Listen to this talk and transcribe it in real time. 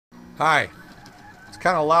Hi. It's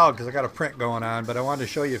kind of loud because I got a print going on, but I wanted to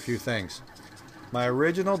show you a few things. My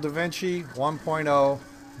original Vinci 1.0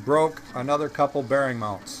 broke another couple bearing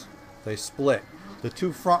mounts. They split. The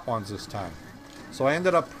two front ones this time. So I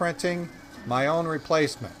ended up printing my own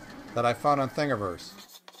replacement that I found on Thingiverse.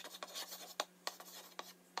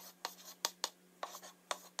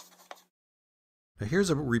 Now here's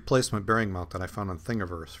a replacement bearing mount that I found on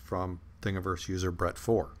Thingiverse from Thingiverse user Brett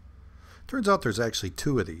 4. Turns out there's actually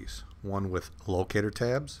two of these, one with locator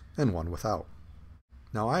tabs and one without.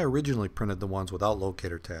 Now I originally printed the ones without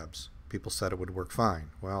locator tabs. People said it would work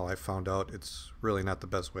fine. Well, I found out it's really not the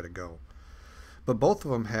best way to go. But both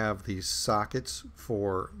of them have these sockets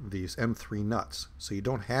for these M3 nuts, so you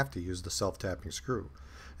don't have to use the self-tapping screw.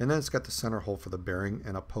 And then it's got the center hole for the bearing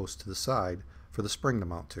and a post to the side for the spring to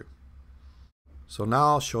mount to. So now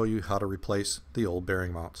I'll show you how to replace the old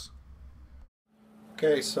bearing mounts.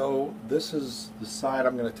 Okay, so this is the side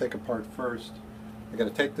I'm going to take apart first. I'm going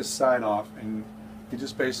to take this side off, and you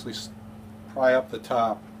just basically pry up the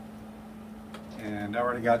top, and I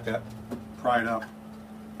already got that pried up,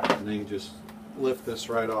 and then you just lift this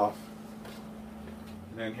right off.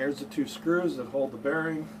 And then here's the two screws that hold the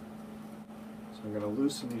bearing. So I'm going to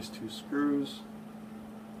loosen these two screws.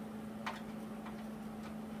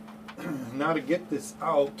 Now to get this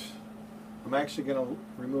out, I'm actually going to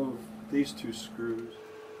remove these two screws.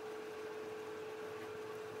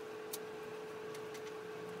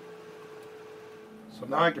 So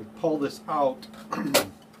now I can pull this out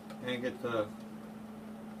and get the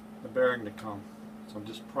bearing to come. So I'm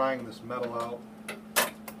just prying this metal out,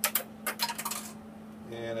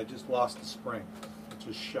 and I just lost the spring. It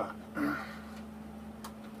just shot.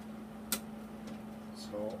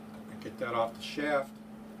 So I get that off the shaft,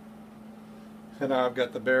 and now I've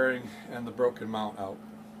got the bearing and the broken mount out.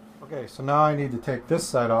 Okay, so now I need to take this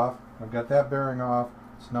side off. I've got that bearing off,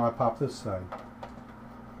 so now I pop this side.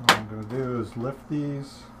 What I'm going to do is lift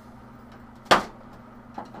these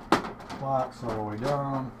blocks all the way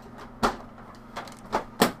down.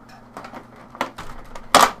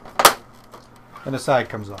 And the side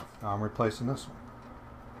comes off. Now I'm replacing this one.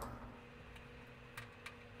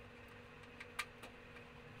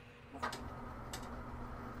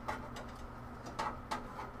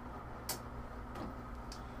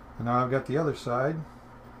 And now I've got the other side,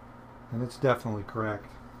 and it's definitely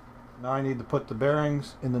cracked. Now I need to put the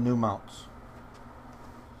bearings in the new mounts.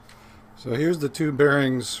 So here's the two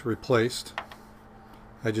bearings replaced.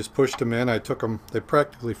 I just pushed them in. I took them, they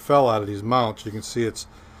practically fell out of these mounts. You can see it's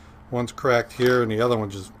one's cracked here and the other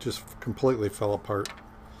one just completely fell apart.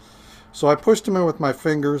 So I pushed them in with my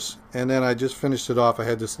fingers, and then I just finished it off. I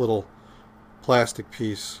had this little plastic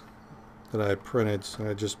piece that I had printed, so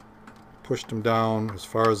I just pushed them down as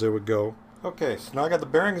far as they would go. Okay, so now I got the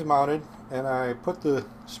bearings mounted, and I put the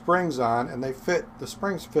springs on, and they fit, the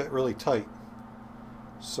springs fit really tight.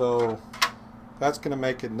 So that's going to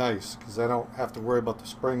make it nice because I don't have to worry about the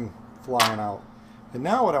spring flying out. And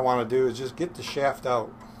now what I want to do is just get the shaft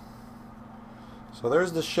out. So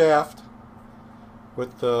there's the shaft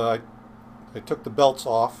with the, I took the belts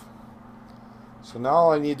off. So now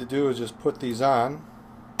all I need to do is just put these on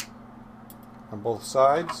both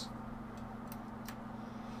sides.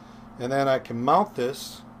 And then I can mount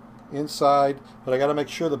this inside, but I got to make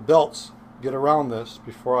sure the belts get around this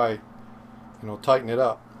before I, tighten it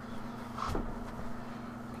up.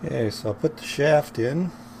 Okay, so I'll put the shaft in.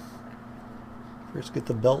 First get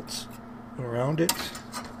the belts around it.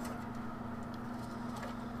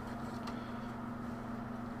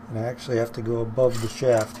 And I actually have to go above the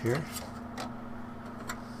shaft here.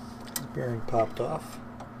 The bearing popped off.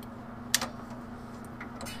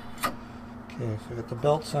 Okay, so I got the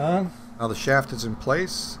belts on. Now the shaft is in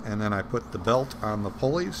place, and then I put the belt on the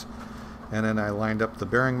pulleys, and then I lined up the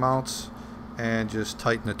bearing mounts and just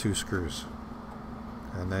tighten the two screws.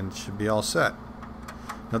 And then it should be all set.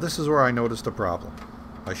 Now this is where I noticed a problem.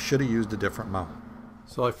 I should have used a different mount.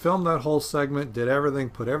 So I filmed that whole segment, did everything,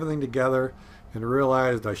 put everything together, and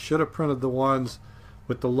realized I should have printed the ones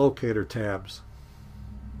with the locator tabs.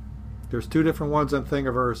 There's two different ones on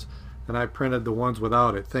Thingiverse, and I printed the ones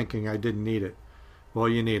without it, thinking I didn't need it. Well,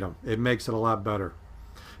 you need them. It makes it a lot better.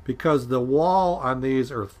 Because the wall on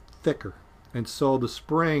these are thicker, and so the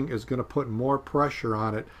spring is going to put more pressure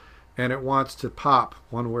on it, and it wants to pop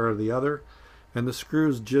one way or the other, and the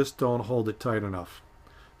screws just don't hold it tight enough.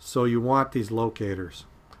 So you want these locators.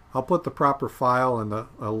 I'll put the proper file and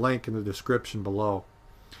a link in the description below.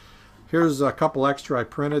 Here's a couple extra I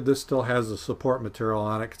printed. This still has the support material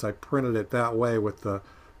on it because I printed it that way with the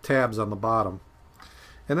tabs on the bottom.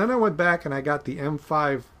 And then I went back and I got the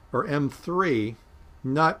M5 or M3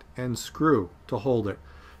 nut and screw to hold it,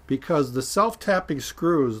 because the self-tapping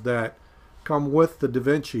screws that come with the Da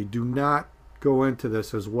Vinci do not go into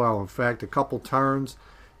this as well. In fact, a couple turns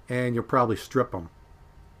and you'll probably strip them.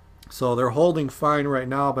 So they're holding fine right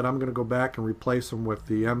now, but I'm going to go back and replace them with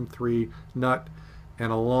the M3 nut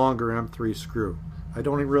and a longer M3 screw. I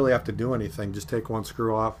don't really have to do anything, just take one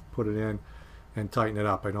screw off, put it in, and tighten it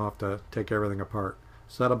up. I don't have to take everything apart.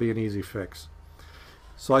 So that'll be an easy fix.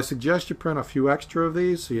 So I suggest you print a few extra of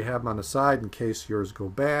these so you have them on the side in case yours go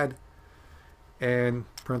bad, and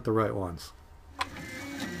print the right ones.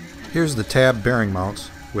 Here's the tab bearing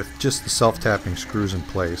mounts with just the self-tapping screws in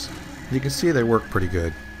place. You can see they work pretty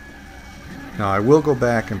good. Now I will go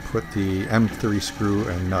back and put the M3 screw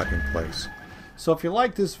and nut in place. So if you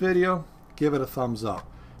like this video, give it a thumbs up.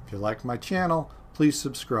 If you like my channel, please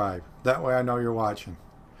subscribe. That way I know you're watching.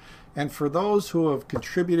 And for those who have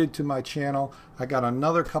contributed to my channel, I got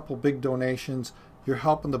another couple big donations. You're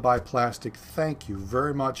helping to buy plastic. Thank you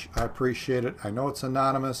very much. I appreciate it. I know it's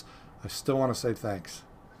anonymous. I still want to say thanks.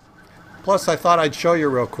 Plus, I thought I'd show you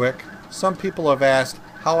real quick. Some people have asked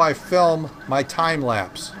how I film my time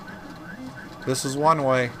lapse. This is one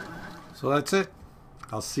way. So that's it.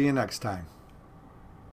 I'll see you next time.